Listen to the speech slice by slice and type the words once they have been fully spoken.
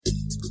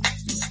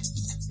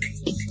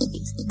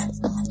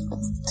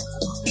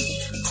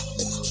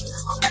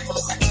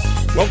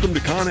Welcome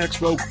to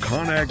ConExpo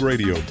ConAg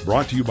Radio,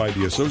 brought to you by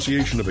the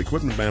Association of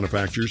Equipment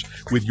Manufacturers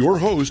with your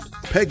host,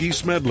 Peggy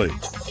Smedley.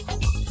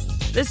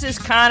 This is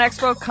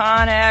ConExpo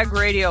ConAg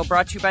Radio,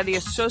 brought to you by the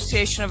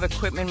Association of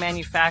Equipment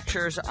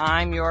Manufacturers.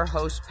 I'm your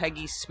host,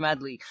 Peggy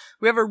Smedley.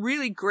 We have a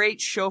really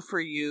great show for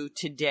you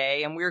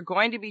today, and we're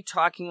going to be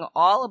talking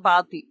all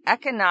about the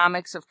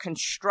economics of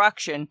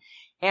construction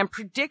and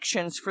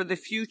predictions for the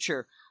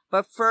future.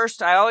 But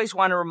first, I always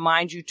want to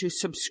remind you to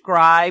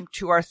subscribe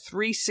to our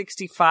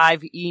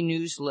 365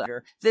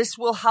 e-newsletter. This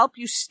will help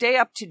you stay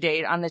up to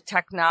date on the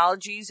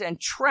technologies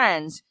and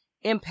trends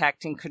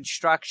impacting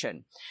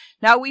construction.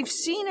 Now, we've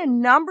seen a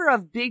number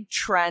of big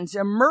trends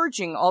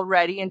emerging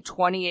already in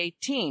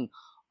 2018.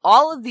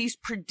 All of these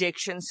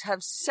predictions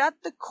have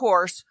set the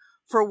course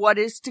for what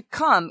is to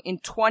come in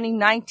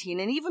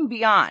 2019 and even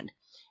beyond.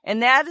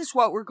 And that is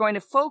what we're going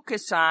to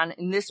focus on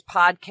in this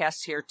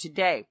podcast here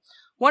today.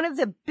 One of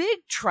the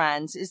big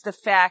trends is the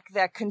fact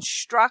that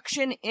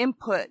construction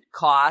input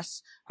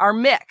costs are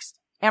mixed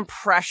and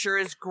pressure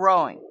is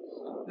growing.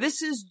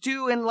 This is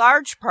due in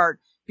large part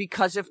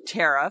because of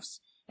tariffs,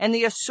 and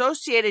the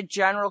Associated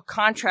General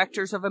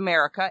Contractors of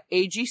America,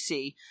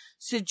 AGC,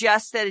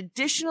 suggests that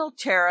additional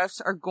tariffs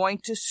are going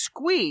to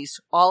squeeze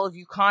all of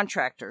you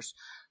contractors.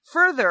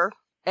 Further,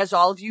 as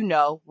all of you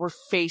know, we're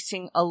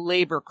facing a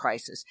labor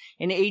crisis.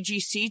 And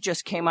AGC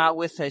just came out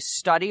with a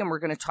study, and we're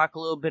going to talk a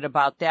little bit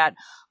about that.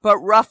 But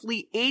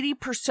roughly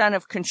 80%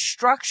 of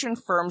construction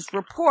firms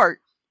report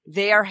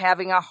they are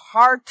having a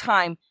hard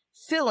time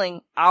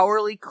filling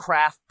hourly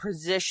craft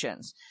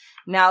positions.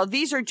 Now,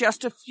 these are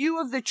just a few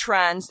of the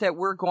trends that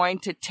we're going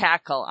to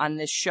tackle on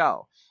this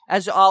show.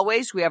 As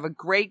always, we have a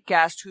great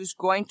guest who's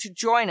going to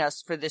join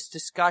us for this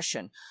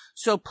discussion.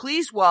 So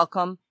please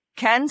welcome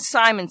Ken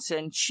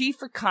Simonson,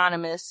 Chief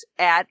Economist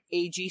at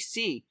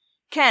AGC.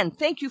 Ken,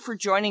 thank you for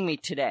joining me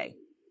today.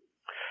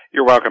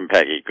 You're welcome,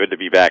 Peggy. Good to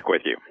be back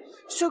with you.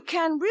 So,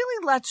 Ken,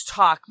 really let's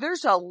talk.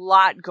 There's a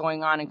lot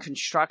going on in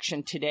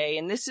construction today,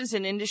 and this is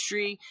an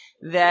industry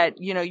that,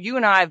 you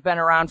and I have been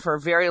around for a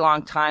very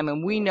long time,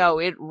 and we know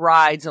it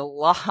rides a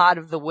lot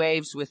of the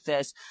waves with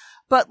this.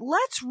 But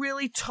let's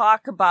really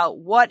talk about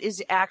what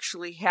is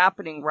actually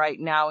happening right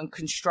now in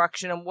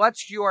construction, and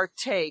what's your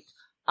take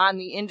on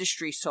the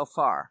industry so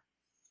far?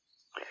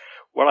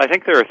 Well, I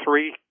think there are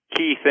three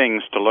key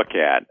things to look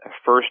at.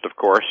 First, of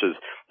course, is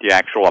the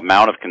actual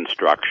amount of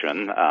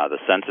construction. The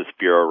Census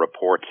Bureau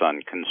reports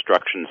on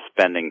construction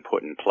spending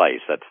put in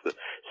place. That's the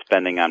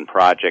spending on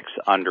projects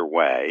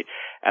underway.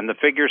 And the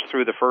figures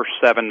through the first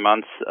 7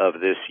 months of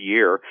this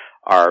year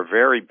are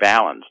very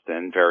balanced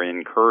and very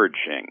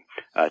encouraging.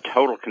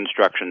 Total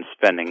construction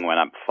spending went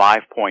up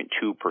 5.2%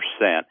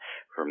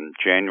 from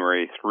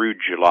January through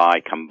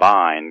July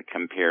combined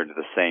compared to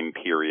the same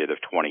period of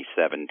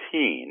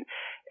 2017.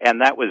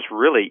 And that was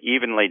really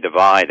evenly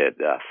divided,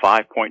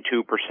 5.2%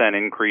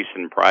 increase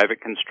in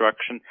private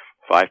construction,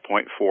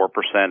 5.4%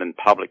 in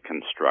public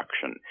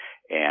construction.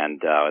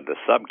 And the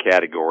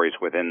subcategories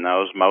within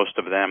those, most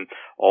of them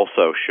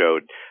also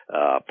showed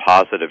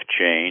positive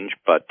change,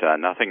 but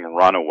nothing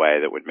runaway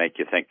that would make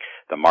you think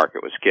the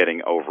market was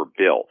getting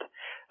overbuilt.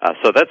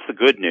 So that's the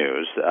good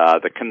news.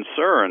 The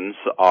concerns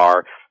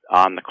are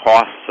on the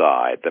cost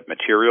side, that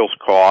materials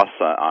costs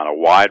on a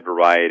wide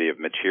variety of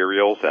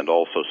materials and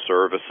also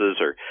services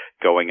are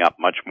going up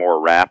much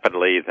more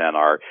rapidly than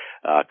our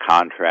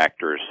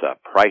contractors'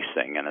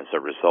 pricing, and as a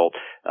result,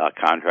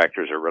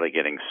 contractors are really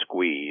getting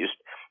squeezed.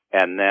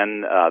 And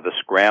then the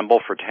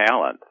scramble for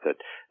talent that,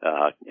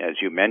 as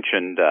you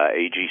mentioned,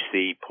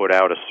 AGC put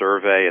out a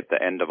survey at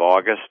the end of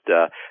August.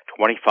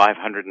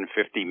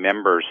 2,550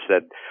 members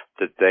said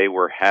that they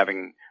were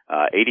having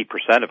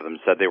 80% of them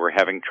said they were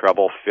having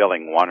trouble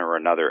filling one or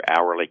another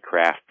hourly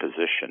craft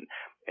position,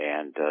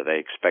 and they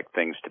expect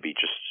things to be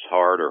just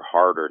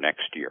harder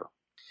next year.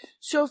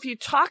 So if you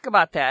talk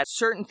about that,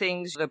 certain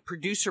things, the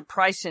producer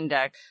price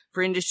index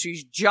for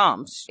industries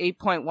jumps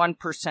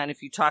 8.1%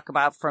 if you talk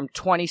about from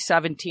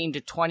 2017 to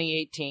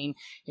 2018,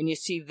 and you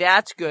see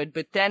that's good.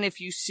 But then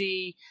if you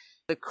see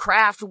the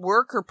craft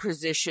worker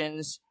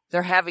positions,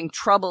 they're having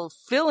trouble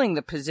filling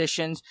the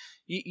positions.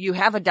 You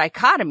have a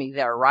dichotomy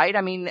there, right?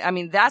 I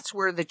mean, that's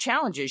where the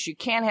challenge is. You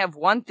can't have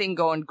one thing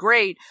going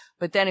great,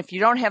 but then if you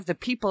don't have the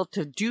people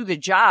to do the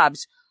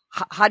jobs,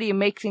 how do you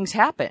make things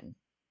happen?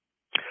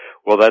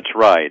 Well, that's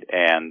right.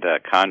 And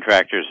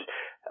contractors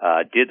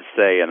did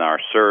say in our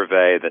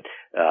survey that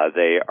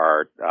they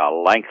are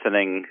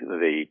lengthening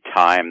the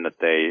time that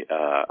they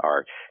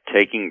are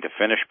taking to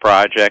finish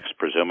projects,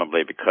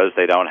 presumably because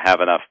they don't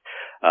have enough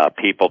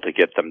people to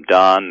get them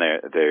done.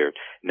 They're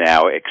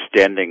now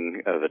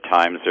extending the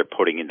times they're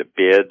putting into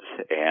bids,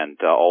 and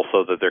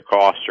also that their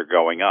costs are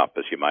going up,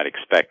 as you might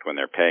expect when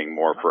they're paying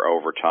more for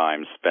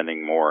overtime,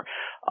 spending more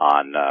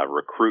on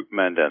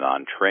recruitment and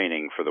on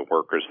training for the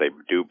workers they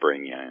do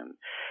bring in.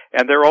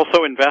 And they're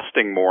also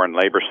investing more in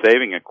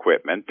labor-saving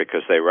equipment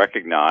because they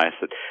recognize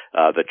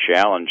that the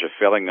challenge of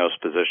filling those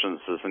positions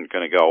isn't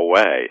going to go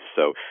away.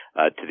 So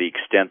to the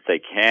extent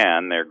they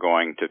can, they're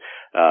going to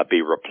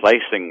be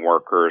replacing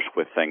workers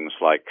with things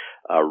like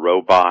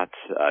robots,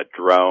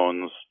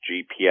 drones,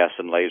 GPS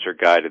and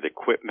laser-guided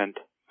equipment,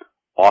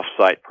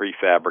 off-site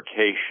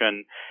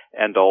prefabrication,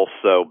 and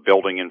also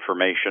building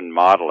information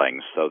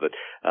modeling so that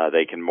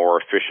they can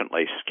more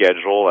efficiently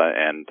schedule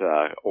and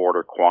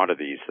order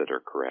quantities that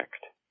are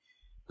correct.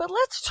 But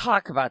let's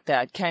talk about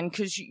that, Ken,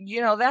 because,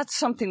 that's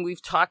something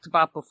we've talked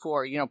about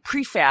before.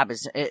 Prefab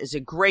is a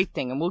great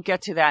thing, and we'll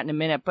get to that in a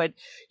minute. But,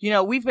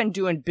 we've been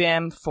doing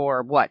BIM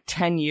for,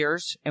 10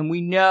 years, and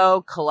we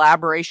know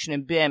collaboration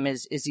in BIM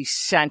is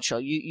essential.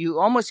 You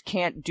almost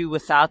can't do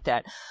without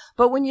that.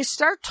 But when you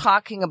start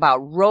talking about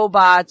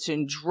robots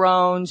and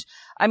drones,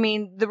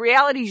 the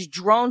reality is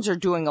drones are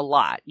doing a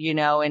lot,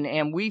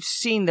 and we've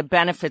seen the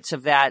benefits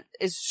of that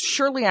is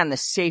surely on the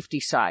safety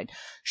side,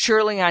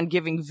 surely on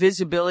giving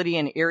visibility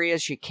in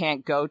areas you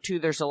can't go to.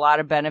 There's a lot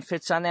of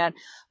benefits on that.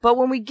 But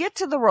when we get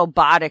to the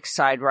robotics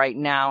side right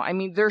now,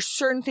 there's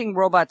certain things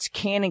robots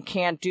can and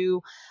can't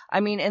do.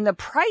 And the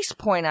price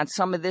point on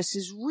some of this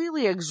is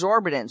really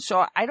exorbitant.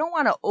 So I don't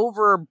want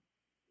to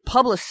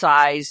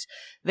publicize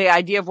the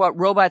idea of what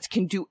robots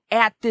can do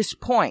at this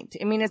point.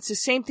 It's the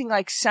same thing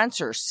like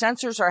sensors.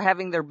 Sensors are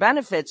having their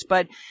benefits,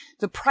 but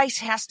the price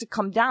has to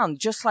come down.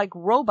 Just like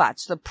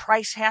robots, the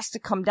price has to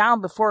come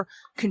down before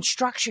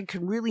construction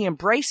can really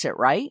embrace it,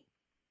 right?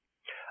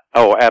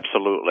 Oh,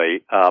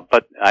 absolutely.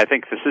 But I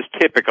think this is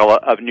typical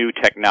of new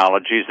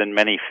technologies in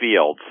many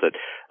fields that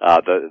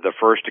the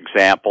first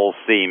examples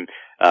seem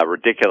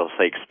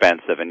ridiculously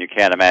expensive, and you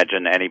can't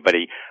imagine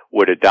anybody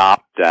would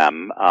adopt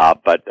them.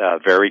 But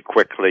very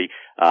quickly,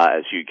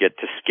 as you get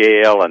to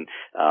scale and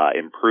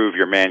improve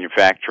your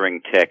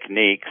manufacturing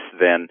techniques,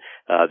 then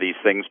these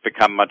things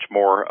become much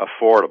more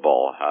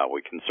affordable.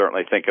 We can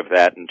certainly think of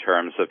that in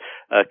terms of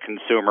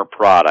consumer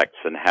products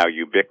and how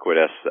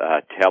ubiquitous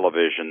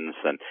televisions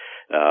and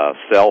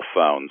cell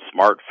phones,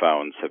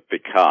 smartphones have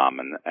become,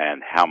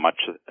 and how much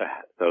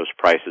those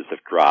prices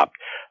have dropped.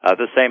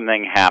 The same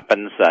thing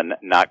happens,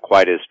 not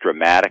quite as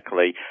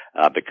dramatically,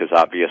 because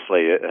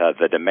obviously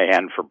the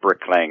demand for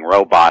bricklaying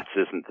robots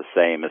isn't the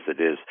same as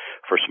it is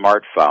for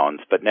smartphones,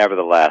 but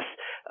nevertheless,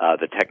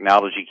 the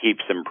technology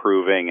keeps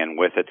improving, and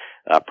with it,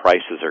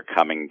 prices are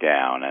coming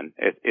down. And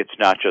it's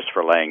not just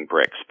for laying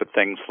bricks, but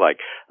things like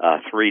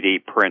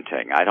 3D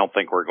printing. I don't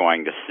think we're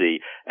going to see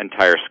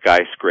entire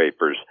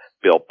skyscrapers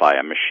built by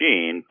a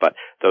machine, but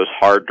those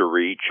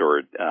hard-to-reach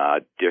or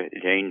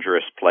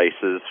dangerous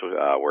places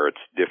where it's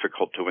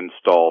difficult to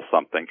install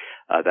something,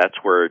 that's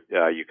where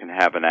you can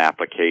have an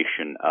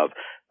application of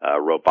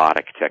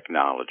robotic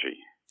technology.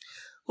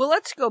 Well,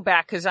 let's go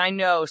back, because I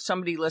know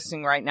somebody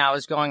listening right now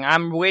is going,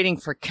 I'm waiting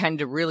for Ken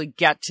to really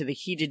get to the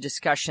heated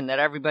discussion that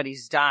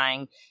everybody's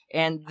dying,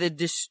 and the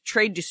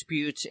trade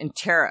disputes and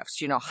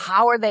tariffs.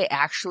 How are they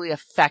actually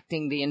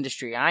affecting the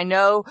industry? I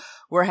know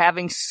we're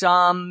having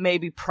some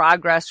maybe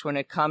progress when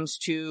it comes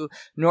to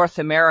North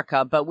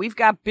America, but we've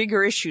got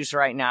bigger issues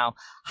right now.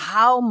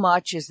 How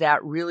much is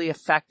that really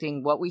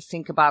affecting what we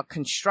think about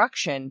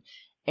construction?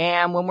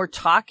 And when we're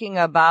talking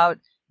about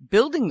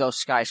building those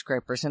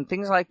skyscrapers and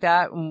things like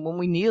that, when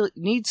we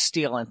need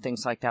steel and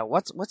things like that,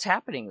 what's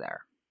happening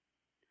there?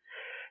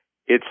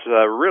 It's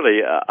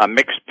really a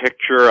mixed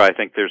picture. I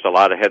think there's a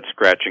lot of head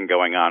scratching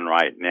going on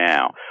right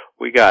now.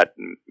 We got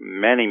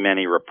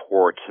many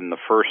reports in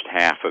the first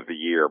half of the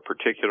year,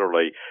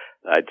 particularly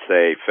I'd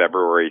say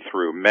February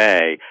through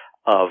May,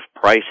 of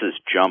prices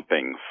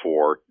jumping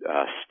for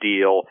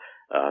steel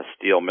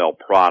mill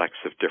products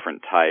of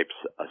different types,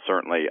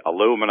 certainly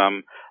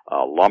aluminum,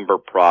 lumber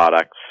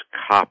products,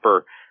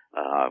 copper,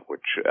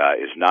 which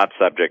is not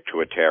subject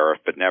to a tariff,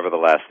 but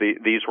nevertheless,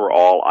 these were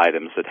all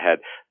items that had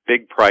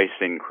big price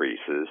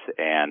increases,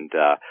 and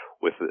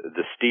with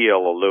the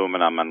steel,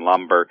 aluminum, and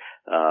lumber,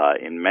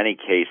 in many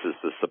cases,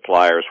 the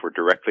suppliers were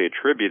directly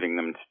attributing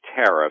them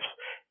to tariffs,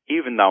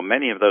 even though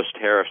many of those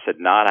tariffs had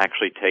not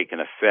actually taken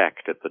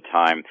effect at the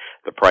time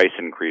the price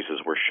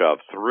increases were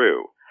shoved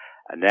through.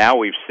 Now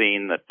we've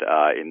seen that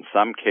in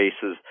some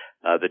cases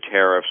the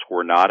tariffs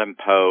were not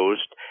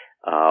imposed,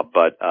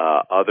 but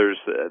others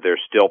they're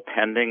still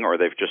pending or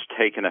they've just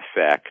taken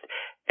effect,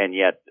 and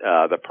yet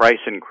the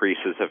price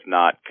increases have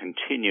not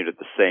continued at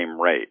the same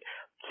rate.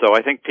 So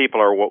I think people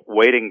are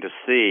waiting to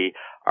see,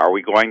 are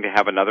we going to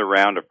have another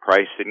round of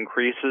price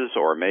increases,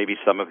 or maybe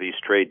some of these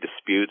trade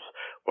disputes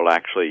will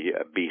actually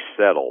be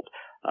settled.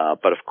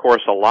 But of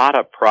course, a lot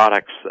of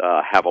products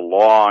have a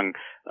long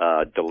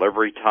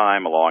delivery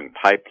time, a long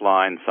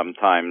pipeline.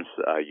 Sometimes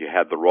you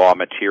have the raw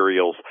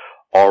materials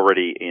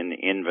already in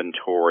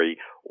inventory,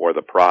 or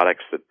the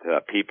products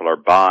that people are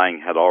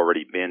buying had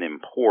already been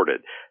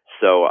imported.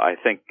 So I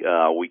think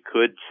we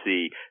could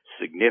see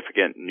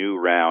significant new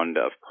round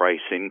of price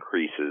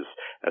increases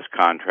as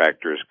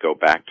contractors go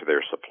back to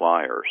their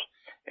suppliers.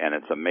 And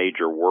it's a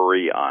major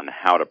worry on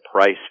how to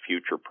price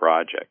future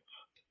projects.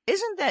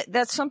 Isn't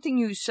that's something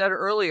you said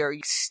earlier,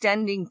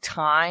 extending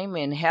time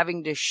and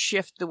having to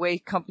shift the way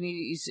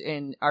companies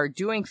are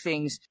doing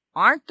things?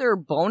 aren't there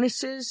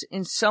bonuses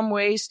in some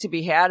ways to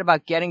be had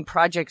about getting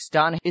projects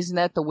done? Isn't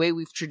that the way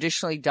we've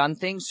traditionally done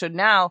things? So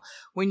now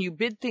when you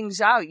bid things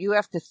out, you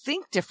have to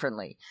think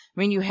differently. I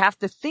mean, you have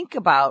to think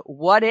about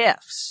what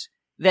ifs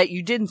that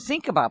you didn't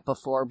think about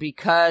before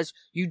because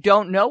you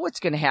don't know what's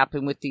going to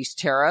happen with these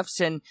tariffs.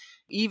 And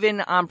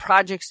even on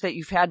projects that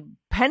you've had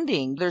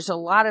pending, there's a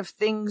lot of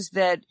things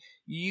that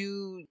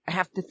you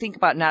have to think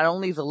about, not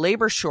only the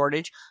labor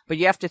shortage, but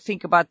you have to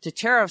think about the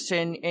tariffs.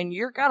 And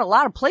you've got a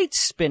lot of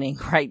plates spinning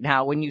right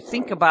now when you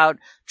think about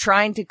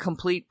trying to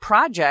complete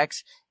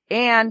projects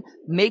and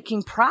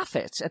making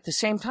profits at the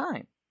same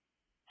time.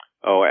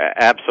 Oh,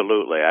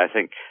 absolutely. I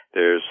think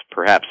there's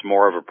perhaps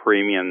more of a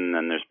premium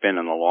than there's been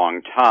in a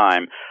long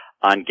time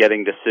on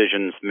getting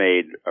decisions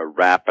made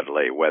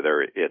rapidly,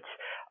 whether it's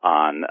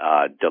on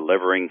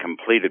delivering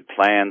completed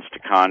plans to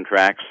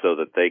contracts so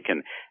that they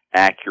can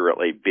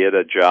accurately bid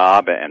a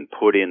job and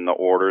put in the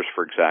orders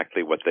for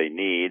exactly what they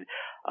need.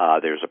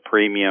 There's a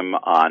premium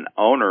on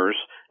owners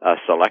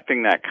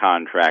selecting that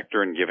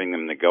contractor and giving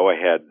them the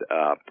go-ahead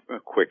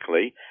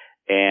quickly.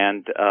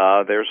 And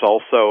there's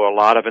also a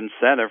lot of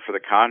incentive for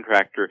the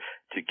contractor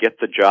to get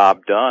the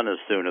job done as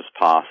soon as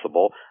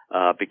possible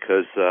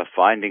because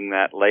finding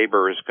that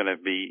labor is going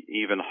to be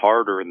even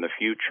harder in the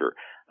future.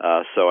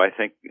 So I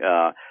think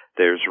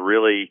there's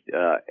really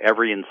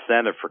every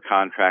incentive for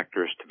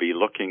contractors to be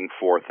looking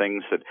for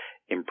things that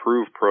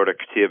improve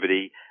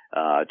productivity,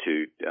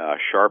 to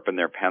sharpen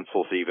their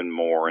pencils even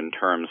more in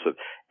terms of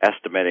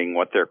estimating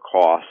what their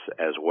costs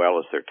as well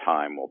as their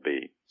time will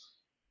be.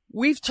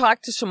 We've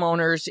talked to some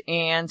owners,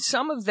 and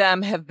some of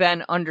them have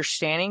been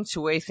understanding to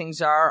the way things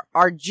are.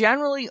 Are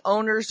generally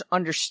owners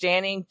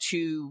understanding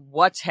to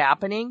what's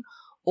happening,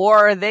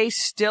 or are they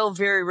still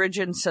very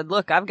rigid and said,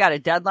 look, I've got a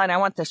deadline. I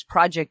want this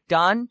project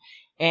done.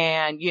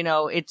 And, you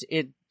know,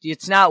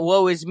 it's not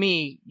woe is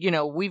me. You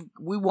know, we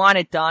want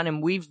it done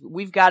and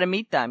we've got to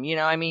meet them. You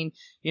know, I mean,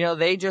 you know,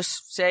 they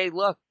just say,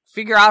 look,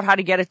 figure out how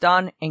to get it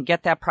done and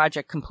get that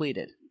project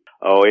completed.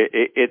 Oh,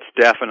 it's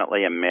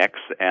definitely a mix.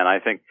 And I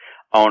think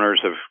owners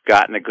have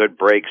gotten a good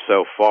break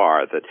so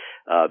far that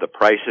the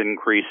price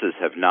increases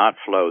have not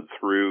flowed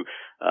through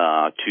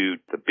to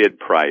the bid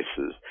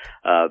prices.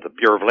 The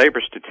Bureau of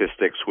Labor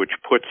Statistics, which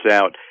puts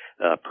out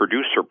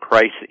producer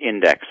price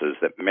indexes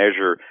that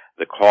measure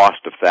the cost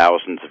of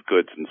thousands of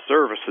goods and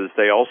services,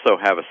 they also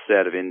have a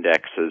set of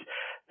indexes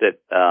that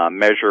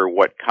measure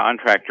what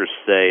contractors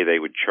say they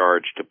would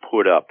charge to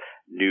put up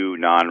new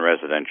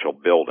non-residential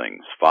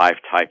buildings, 5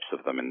 types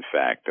of them, in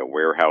fact, a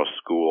warehouse,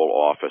 school,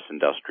 office,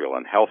 industrial,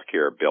 and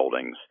healthcare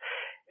buildings.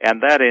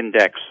 And that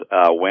index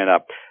went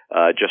up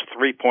just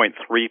 3.3%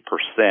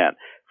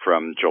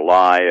 from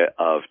July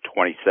of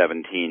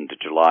 2017 to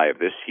July of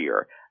this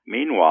year.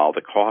 Meanwhile,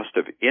 the cost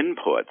of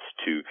inputs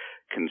to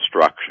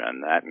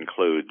construction, that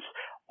includes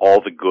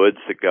all the goods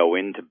that go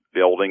into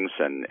buildings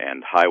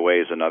and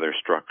highways and other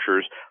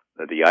structures,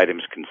 the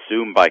items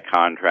consumed by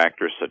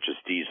contractors such as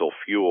diesel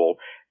fuel,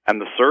 and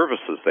the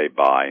services they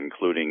buy,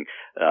 including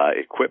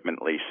equipment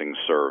leasing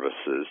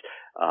services,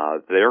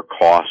 their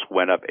costs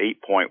went up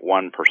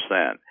 8.1%.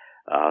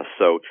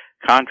 So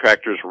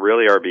contractors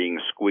really are being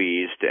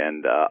squeezed,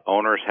 and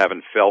owners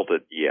haven't felt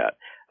it yet.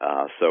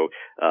 So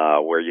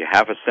where you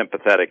have a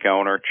sympathetic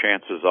owner,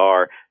 chances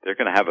are they're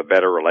going to have a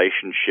better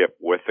relationship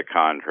with the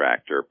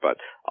contractor. But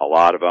a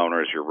lot of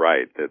owners, you're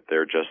right, that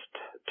they're just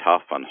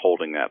tough on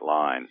holding that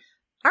line.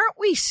 Aren't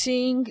we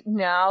seeing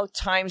now,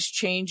 times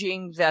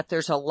changing, that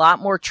there's a lot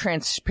more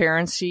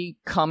transparency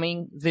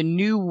coming? The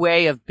new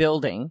way of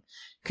building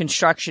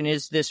construction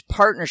is this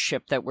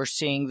partnership that we're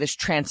seeing, this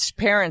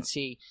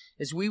transparency,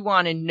 is we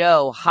want to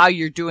know how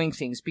you're doing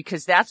things,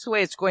 because that's the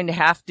way it's going to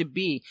have to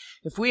be.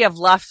 If we have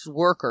left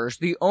workers,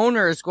 the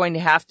owner is going to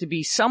have to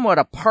be somewhat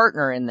a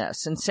partner in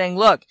this and saying,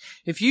 look,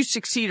 if you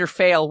succeed or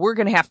fail, we're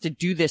going to have to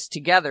do this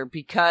together,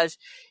 because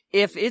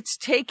if it's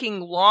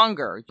taking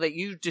longer, that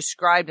you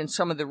described in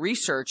some of the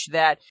research,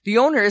 that the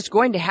owner is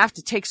going to have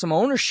to take some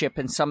ownership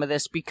in some of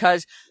this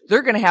because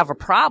they're going to have a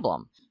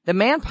problem. The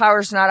manpower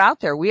is not out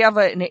there. We have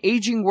an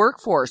aging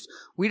workforce.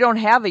 We don't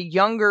have a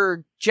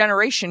younger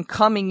generation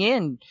coming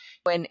in.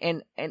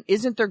 And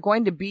isn't there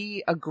going to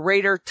be a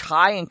greater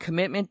tie and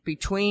commitment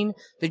between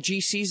the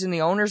GCs and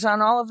the owners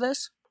on all of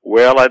this?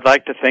 Well, I'd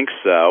like to think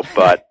so,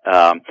 but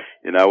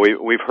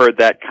we've heard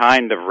that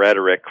kind of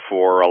rhetoric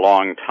for a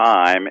long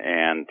time,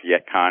 and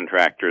yet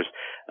contractors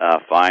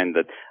find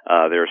that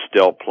there are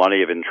still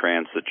plenty of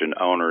intransigent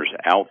owners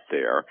out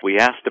there. We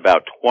asked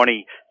about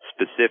 20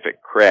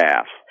 specific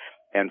crafts,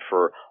 and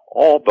for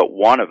all but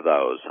one of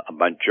those, a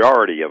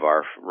majority of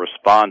our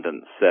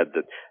respondents said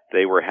that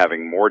they were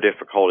having more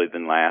difficulty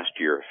than last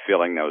year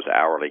filling those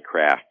hourly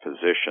craft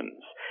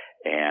positions.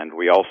 And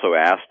we also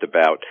asked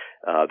about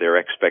their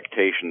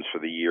expectations for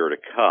the year to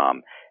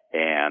come,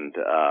 and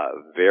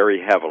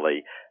very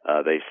heavily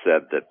they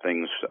said that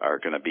things are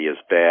going to be as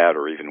bad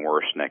or even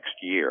worse next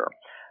year.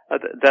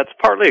 That's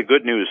partly a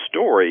good news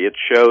story. It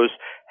shows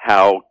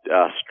how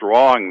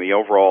strong the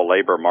overall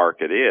labor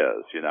market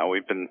is. You know,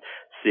 we've been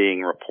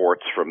seeing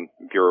reports from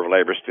Bureau of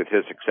Labor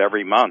Statistics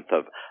every month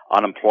of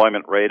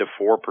unemployment rate of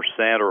 4%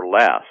 or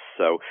less.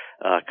 So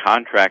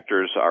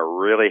contractors are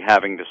really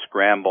having to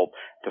scramble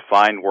to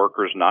find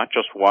workers, not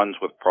just ones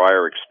with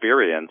prior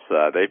experience.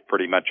 They've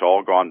pretty much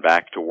all gone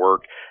back to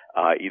work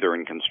either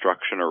in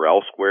construction or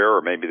elsewhere,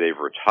 or maybe they've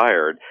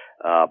retired,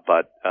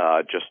 but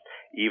just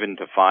even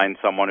to find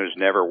someone who's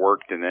never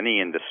worked in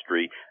any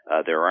industry,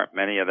 there aren't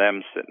many of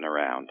them sitting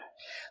around.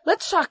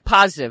 Let's talk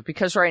positive,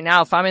 because right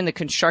now, if I'm in the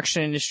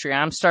construction industry,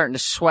 I'm starting to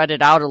sweat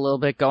it out a little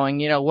bit going,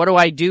 what do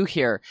I do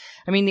here?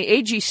 I mean, the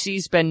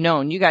AGC's been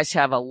known. You guys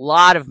have a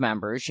lot of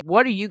members.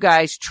 What are you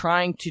guys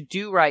trying to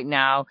do right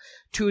now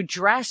to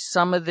address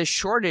some of the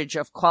shortage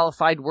of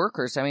qualified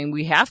workers? I mean,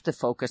 we have to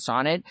focus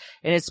on it,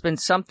 and it's been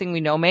something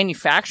we know.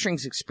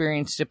 Manufacturing's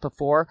experienced it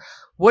before.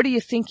 What do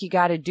you think you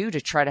got to do to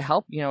try to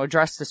help,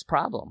 address this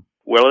problem?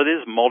 Well, it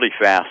is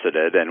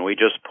multifaceted, and we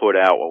just put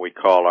out what we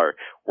call our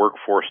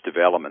Workforce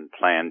Development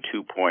Plan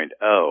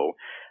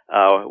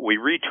 2.0. We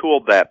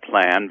retooled that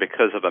plan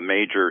because of a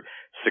major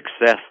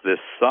success this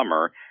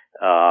summer.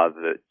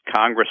 The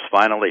Congress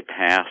finally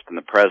passed and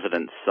the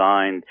President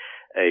signed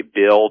a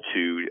bill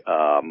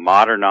to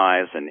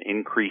modernize and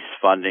increase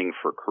funding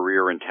for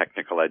career and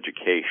technical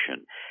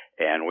education.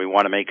 And we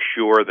want to make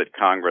sure that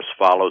Congress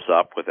follows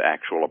up with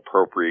actual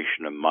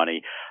appropriation of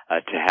money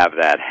to have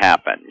that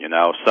happen.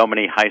 So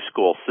many high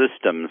school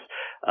systems,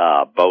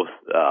 both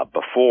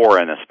before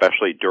and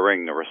especially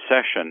during the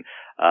recession,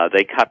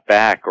 they cut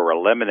back or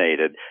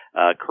eliminated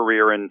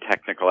career and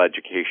technical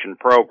education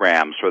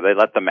programs, or they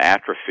let them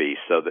atrophy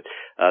so that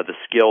the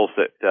skills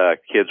that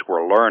kids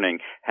were learning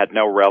had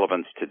no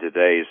relevance to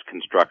today's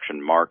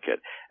construction market.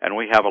 And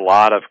we have a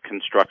lot of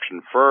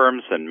construction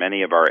firms, and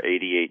many of our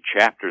 88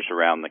 chapters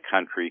around the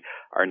country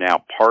are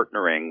now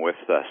partnering with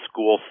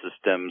school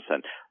systems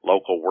and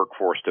local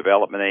workforce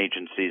development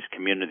agencies,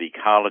 community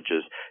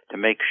colleges, to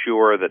make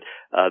sure that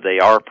they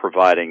are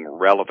providing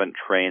relevant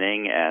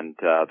training, and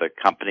the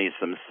companies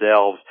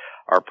themselves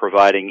are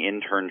providing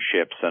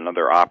internships and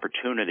other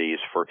opportunities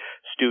for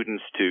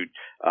students to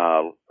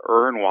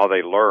earn while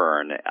they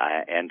learn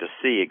and to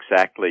see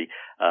exactly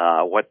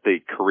what the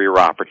career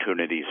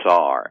opportunities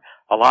are.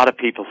 A lot of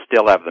people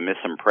still have the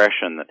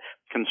misimpression that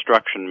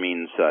construction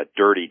means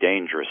dirty,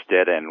 dangerous,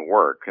 dead-end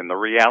work. And the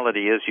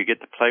reality is you get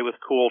to play with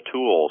cool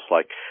tools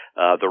like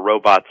the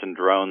robots and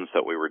drones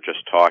that we were just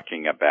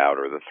talking about,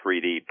 or the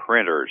 3D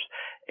printers.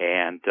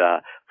 And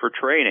for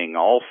training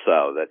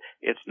also, that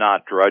it's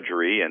not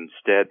drudgery.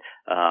 Instead,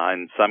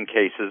 in some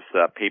cases,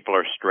 people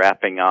are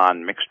strapping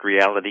on mixed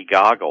reality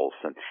goggles.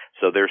 And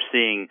so they're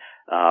seeing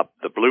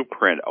the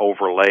blueprint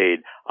overlaid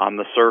on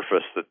the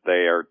surface that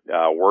they are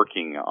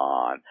working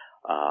on.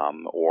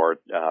 Or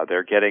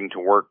they're getting to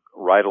work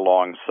right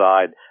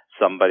alongside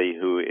somebody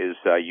who is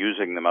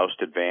using the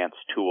most advanced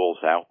tools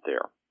out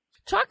there.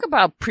 Talk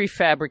about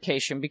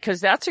prefabrication,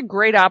 because that's a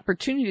great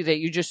opportunity that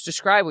you just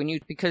described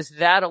because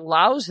that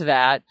allows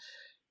that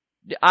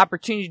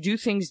opportunity to do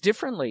things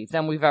differently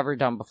than we've ever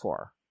done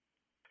before.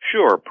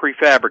 Sure,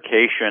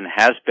 prefabrication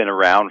has been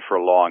around for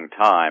a long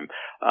time,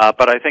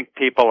 but I think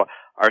people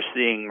are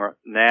seeing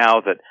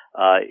now that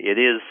it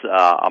is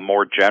a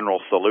more general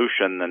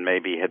solution than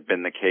maybe had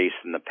been the case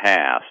in the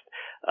past.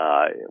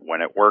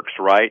 When it works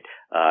right,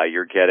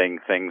 you're getting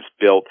things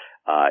built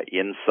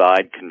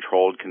inside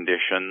controlled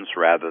conditions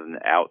rather than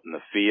out in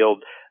the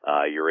field.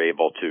 You're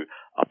able to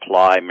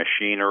apply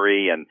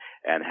machinery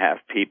and have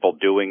people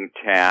doing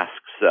tasks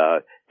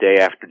day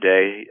after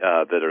day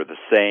that are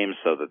the same,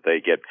 so that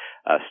they get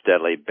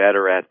steadily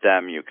better at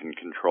them. You can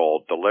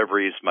control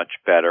deliveries much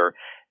better,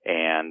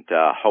 and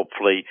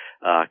hopefully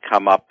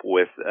come up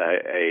with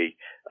a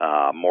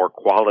more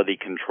quality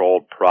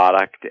controlled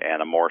product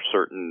and a more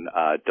certain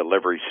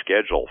delivery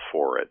schedule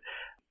for it.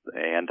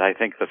 And I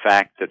think the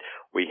fact that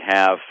we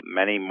have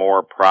many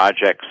more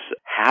projects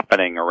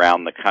happening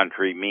around the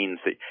country means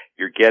that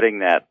you're getting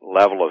that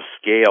level of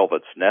scale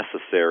that's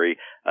necessary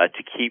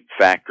to keep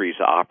factories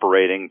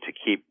operating, to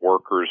keep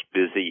workers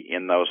busy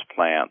in those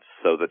plants,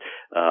 so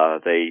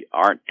that they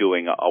aren't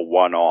doing a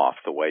one-off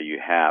the way you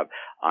have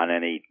on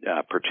any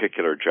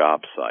particular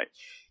job site.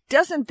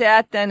 Doesn't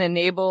that then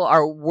enable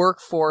our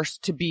workforce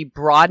to be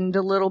broadened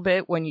a little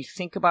bit when you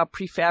think about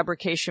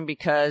prefabrication,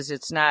 because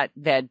it's not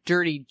that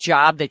dirty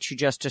job that you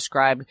just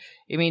described?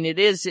 I mean, it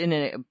is in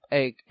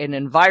an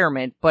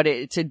environment, but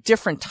it's a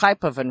different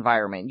type of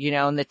environment,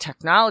 and the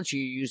technology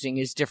you're using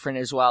is different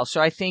as well.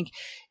 So I think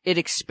it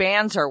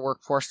expands our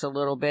workforce a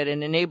little bit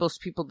and enables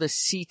people to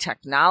see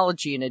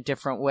technology in a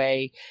different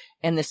way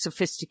and the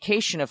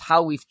sophistication of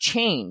how we've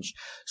changed.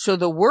 So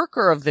the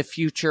worker of the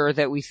future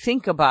that we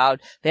think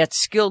about, that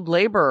skilled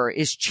laborer,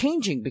 is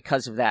changing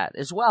because of that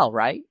as well,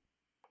 right?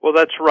 Well,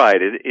 that's right.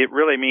 It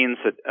really means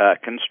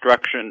that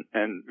construction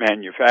and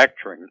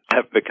manufacturing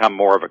have become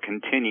more of a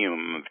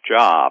continuum of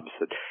jobs,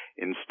 that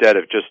instead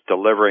of just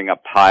delivering a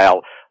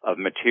pile of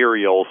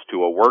materials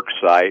to a work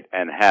site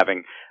and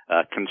having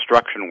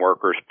construction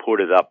workers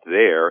put it up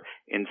there,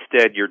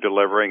 instead you're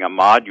delivering a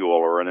module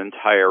or an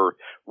entire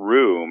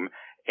room,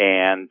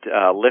 and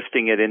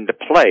lifting it into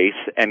place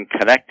and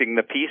connecting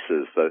the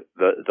pieces,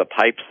 the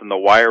pipes and the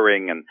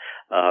wiring and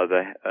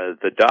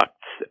the ducts.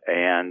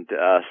 And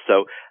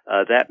so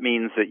that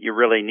means that you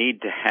really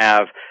need to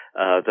have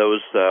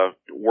those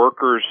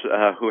workers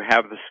who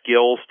have the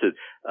skills to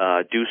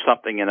do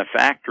something in a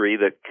factory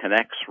that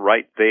connects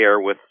right there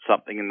with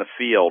something in the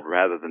field,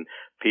 rather than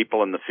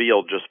people in the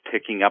field just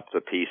picking up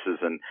the pieces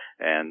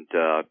and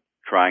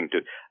trying to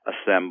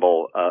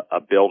assemble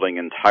a building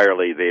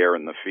entirely there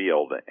in the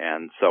field.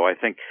 And so I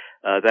think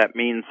that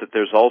means that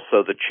there's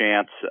also the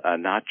chance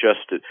not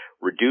just to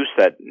reduce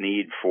that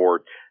need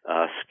for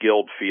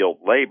skilled field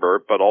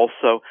labor, but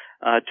also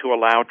to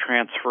allow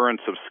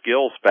transference of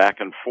skills back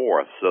and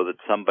forth, so that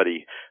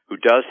somebody who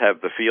does have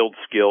the field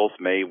skills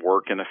may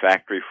work in a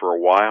factory for a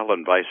while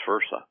and vice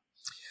versa.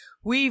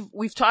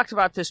 We've talked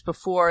about this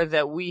before,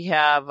 that we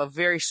have a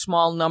very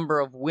small number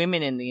of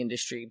women in the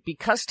industry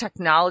because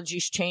technology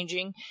is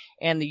changing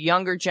and the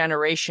younger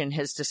generation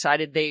has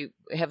decided they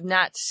have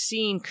not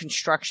seen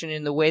construction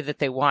in the way that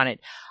they want it.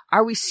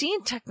 Are we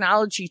seeing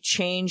technology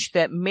change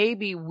that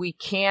maybe we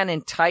can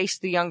entice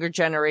the younger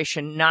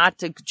generation not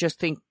to just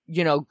think,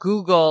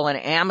 Google and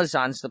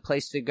Amazon's the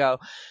place to go?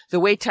 The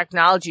way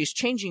technology is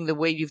changing, the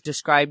way you've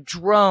described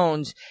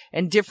drones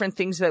and different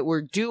things that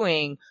we're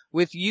doing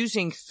with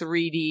using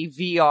 3D,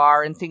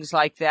 VR and things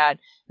like that,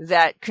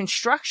 that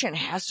construction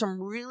has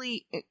some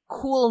really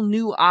cool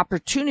new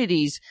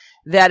opportunities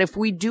that if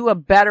we do a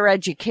better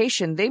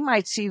education, they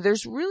might see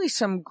there's really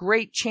some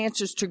great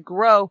chances to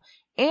grow.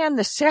 And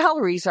the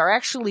salaries are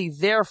actually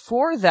there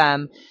for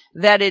them,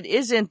 that it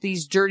isn't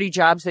these dirty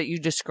jobs that you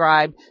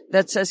described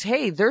that says,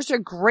 hey, there's a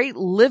great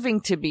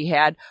living to be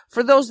had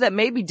for those that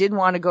maybe didn't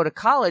want to go to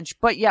college,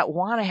 but yet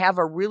want to have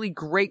a really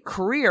great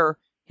career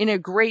in a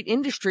great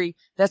industry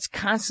that's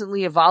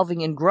constantly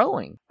evolving and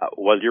growing.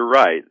 Well, you're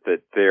right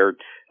that there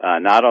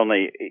not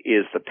only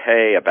is the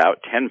pay about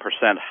 10%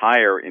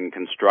 higher in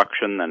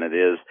construction than it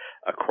is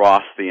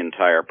across the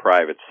entire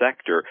private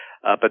sector,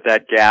 but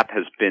that gap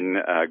has been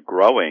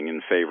growing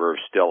in favor of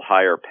still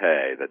higher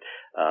pay.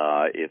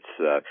 That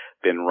it's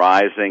been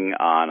rising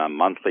on a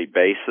monthly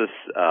basis,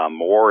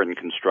 more in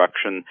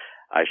construction,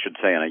 I should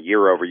say, on a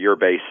year-over-year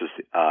basis.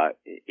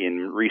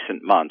 In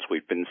recent months,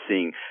 we've been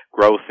seeing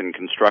growth in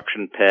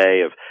construction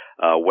pay of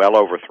well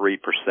over 3%,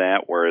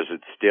 whereas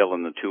it's still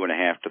in the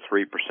 2.5% to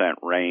 3%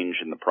 range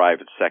in the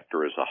private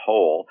sector as a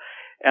whole.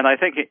 And I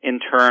think in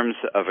terms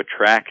of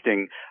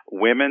attracting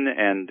women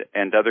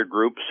and other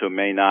groups who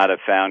may not have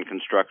found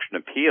construction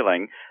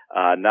appealing,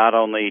 not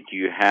only do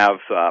you have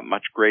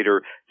much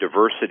greater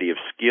diversity of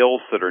skills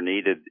that are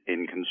needed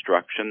in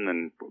construction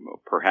than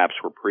perhaps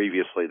were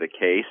previously the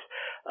case,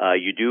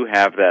 you do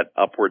have that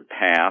upward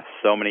path.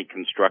 So many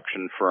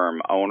construction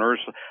firm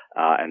owners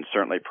and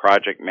certainly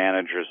project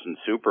managers and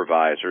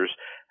supervisors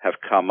have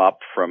come up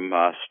from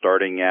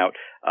starting out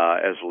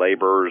as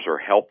laborers or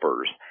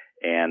helpers.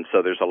 And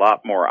so there's a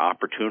lot more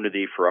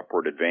opportunity for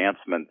upward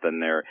advancement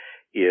than there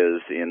is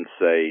in,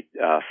 say,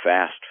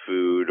 fast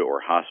food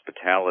or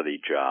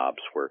hospitality jobs,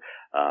 where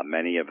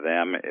many of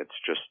them it's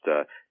just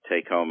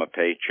take home a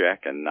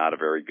paycheck and not a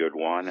very good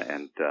one,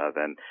 and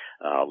then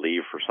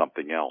leave for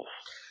something else.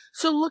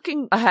 So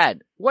looking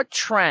ahead, what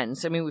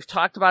trends? I mean, we've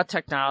talked about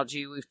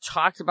technology. We've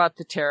talked about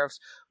the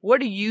tariffs.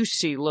 What do you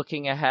see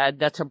looking ahead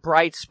that's a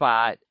bright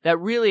spot that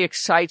really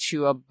excites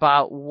you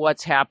about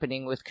what's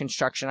happening with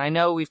construction? I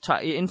know we've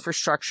talked,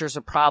 infrastructure is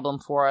a problem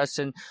for us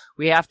and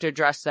we have to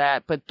address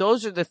that. But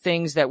those are the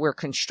things that where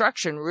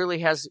construction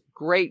really has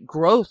great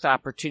growth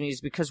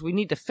opportunities because we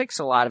need to fix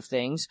a lot of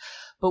things.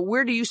 But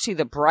where do you see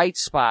the bright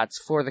spots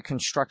for the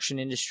construction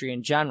industry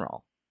in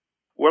general?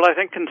 Well, I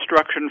think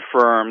construction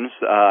firms,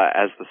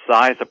 as the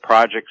size of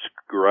projects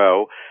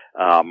grow,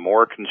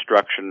 more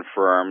construction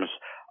firms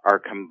are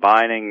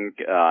combining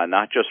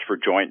not just for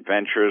joint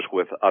ventures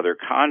with other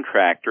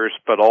contractors,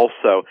 but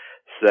also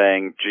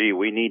saying, gee,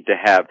 we need to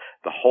have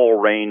the whole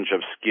range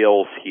of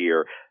skills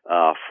here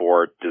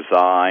for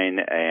design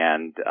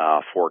and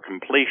for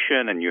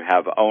completion, and you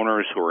have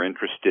owners who are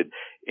interested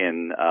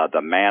in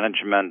the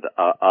management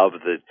of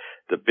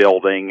the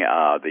building,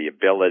 the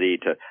ability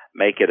to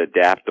make it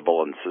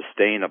adaptable and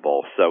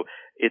sustainable. So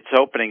it's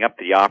opening up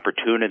the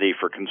opportunity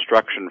for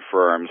construction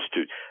firms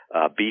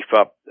to beef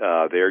up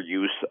their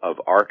use of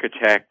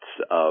architects,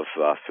 of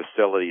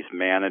facilities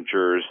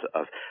managers,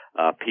 of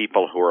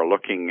people who are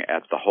looking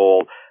at the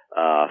whole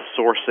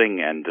sourcing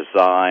and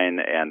design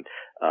and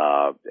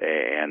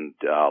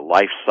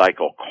life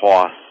cycle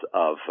costs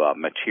of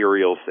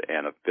materials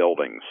and of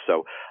buildings.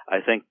 So I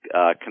think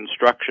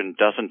construction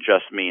doesn't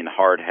just mean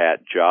hard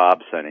hat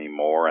jobs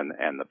anymore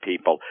and the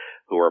people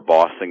who are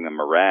bossing them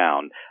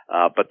around,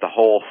 but the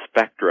whole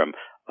spectrum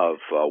of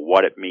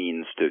what it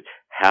means to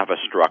have a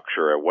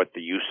structure, what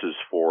the uses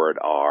for it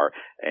are,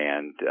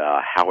 and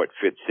how it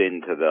fits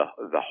into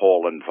the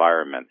whole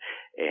environment,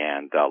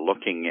 and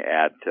looking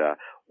at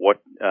what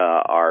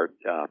are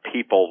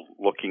people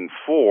looking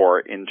for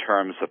in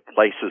terms of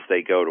places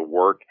they go to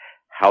work,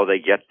 how they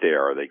get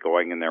there. Are they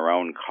going in their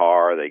own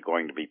car? Are they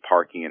going to be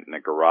parking it in a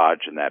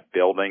garage in that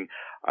building?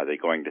 Are they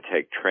going to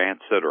take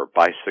transit or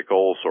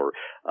bicycles or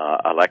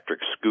electric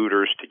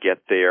scooters to get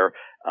there?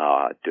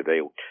 Do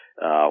they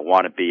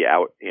want to be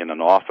out in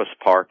an office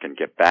park and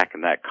get back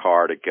in that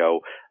car to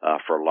go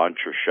for lunch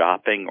or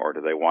shopping? Or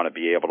do they want to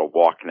be able to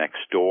walk next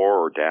door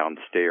or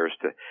downstairs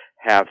to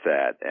have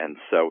that? And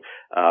so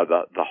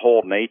the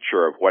whole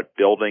nature of what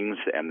buildings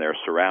and their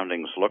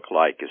surroundings look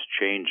like is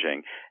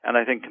changing. And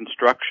I think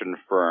construction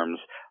firms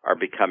are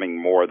becoming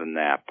more than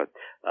that, but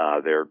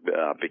they're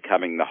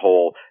becoming the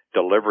whole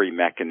delivery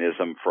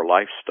mechanism for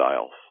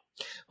lifestyles.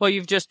 Well,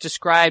 you've just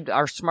described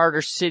our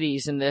smarter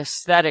cities and the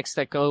aesthetics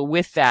that go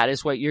with that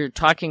is what you're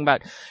talking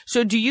about.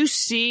 So do you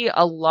see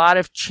a lot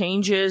of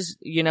changes,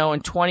 in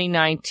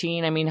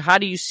 2019? I mean, how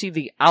do you see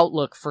the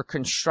outlook for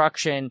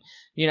construction,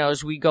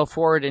 as we go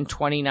forward in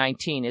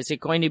 2019? Is it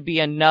going to be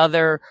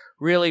another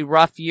really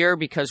rough year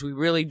because we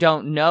really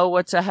don't know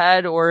what's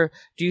ahead? Or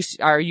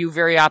are you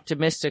very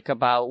optimistic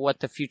about what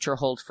the future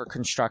holds for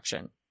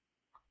construction?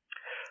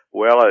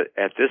 Well,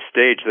 at this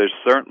stage, there's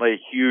certainly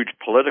huge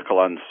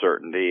political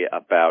uncertainty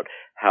about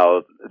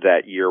how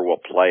that year will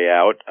play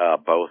out,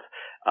 both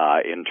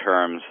in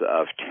terms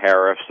of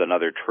tariffs and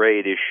other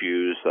trade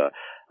issues,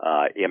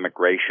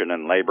 immigration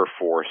and labor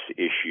force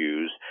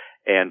issues,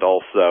 and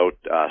also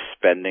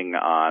spending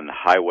on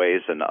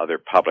highways and other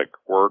public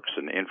works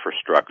and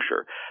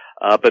infrastructure.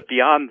 But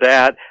beyond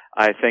that,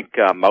 I think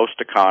most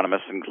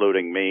economists,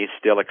 including me,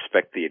 still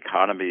expect the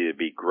economy to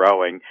be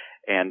growing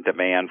and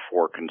demand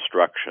for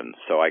construction.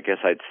 So I guess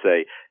I'd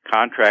say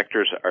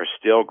contractors are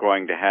still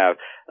going to have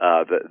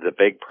the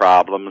big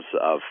problems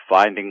of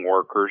finding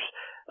workers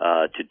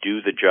to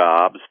do the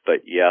jobs,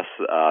 but yes,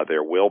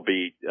 there will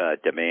be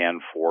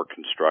demand for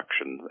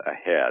construction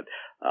ahead.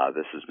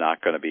 This is not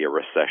going to be a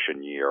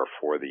recession year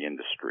for the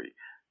industry,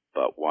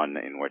 but one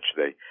in which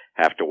they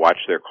have to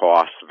watch their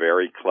costs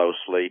very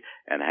closely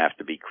and have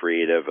to be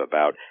creative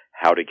about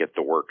how to get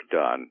the work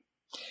done.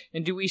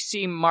 And do we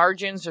see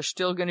margins are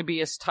still going to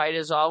be as tight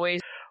as always?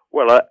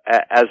 Well,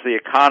 as the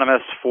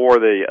economist for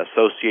the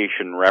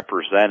association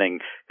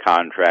representing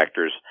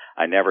contractors,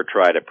 I never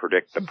try to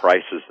predict the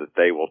prices that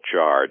they will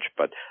charge.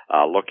 But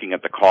looking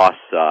at the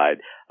cost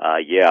side,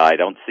 I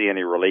don't see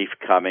any relief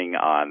coming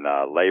on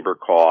labor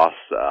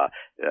costs,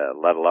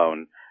 let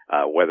alone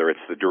whether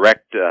it's the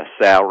direct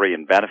salary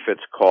and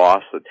benefits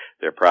costs, that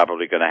they're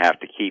probably going to have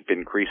to keep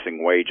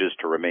increasing wages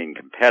to remain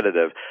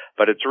competitive.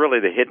 But it's really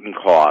the hidden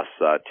costs,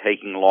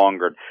 taking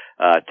longer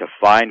to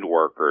find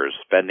workers,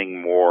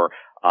 spending more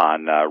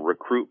on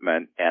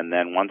recruitment, and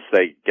then once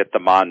they get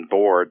them on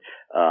board,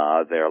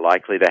 they're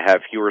likely to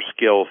have fewer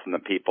skills than the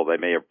people they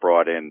may have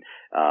brought in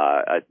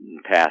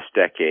past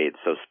decades.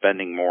 So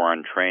spending more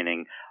on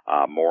training,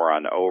 more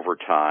on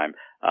overtime,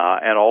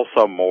 and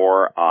also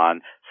more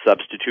on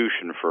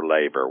substitution for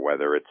labor,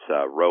 whether it's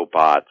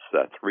robots,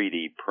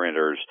 3D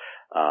printers,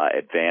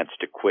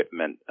 advanced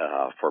equipment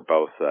for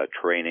both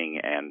training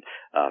and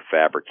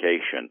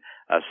fabrication.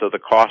 So the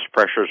cost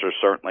pressures are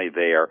certainly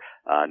there,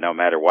 no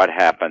matter what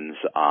happens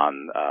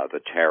on the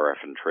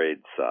tariff and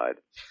trade side.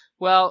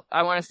 Well,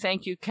 I want to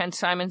thank you, Ken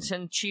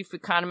Simonson, Chief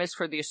Economist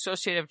for the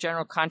Associated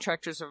General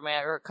Contractors of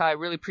America. I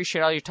really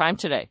appreciate all your time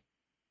today.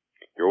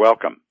 You're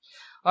welcome.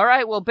 All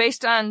right. Well,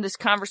 based on this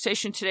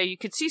conversation today, you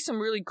could see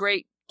some really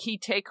great key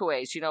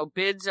takeaways.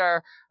 Bids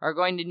are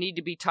going to need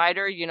to be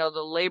tighter.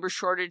 The labor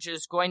shortage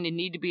is going to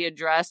need to be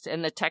addressed,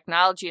 and the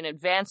technology and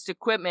advanced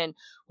equipment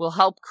will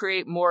help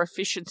create more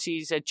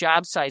efficiencies at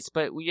job sites.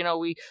 But, we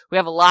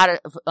have a lot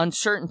of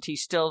uncertainty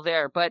still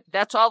there. But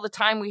that's all the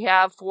time we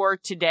have for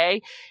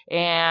today,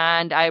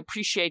 and I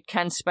appreciate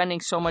Ken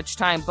spending so much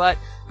time. But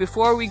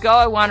before we go,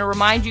 I want to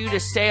remind you to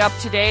stay up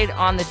to date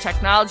on the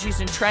technologies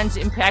and trends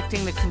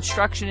impacting the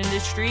construction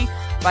industry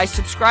by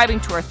subscribing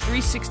to our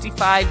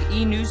 365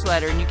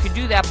 e-newsletter. And you can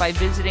do that by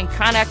visiting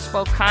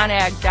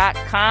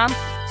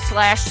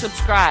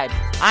conexpoconag.com/subscribe.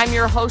 I'm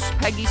your host,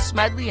 Peggy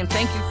Smedley, and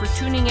thank you for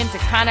tuning in to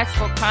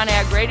ConExpo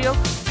ConAg Radio,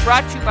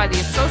 brought to you by the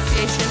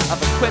Association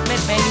of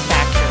Equipment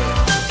Manufacturers.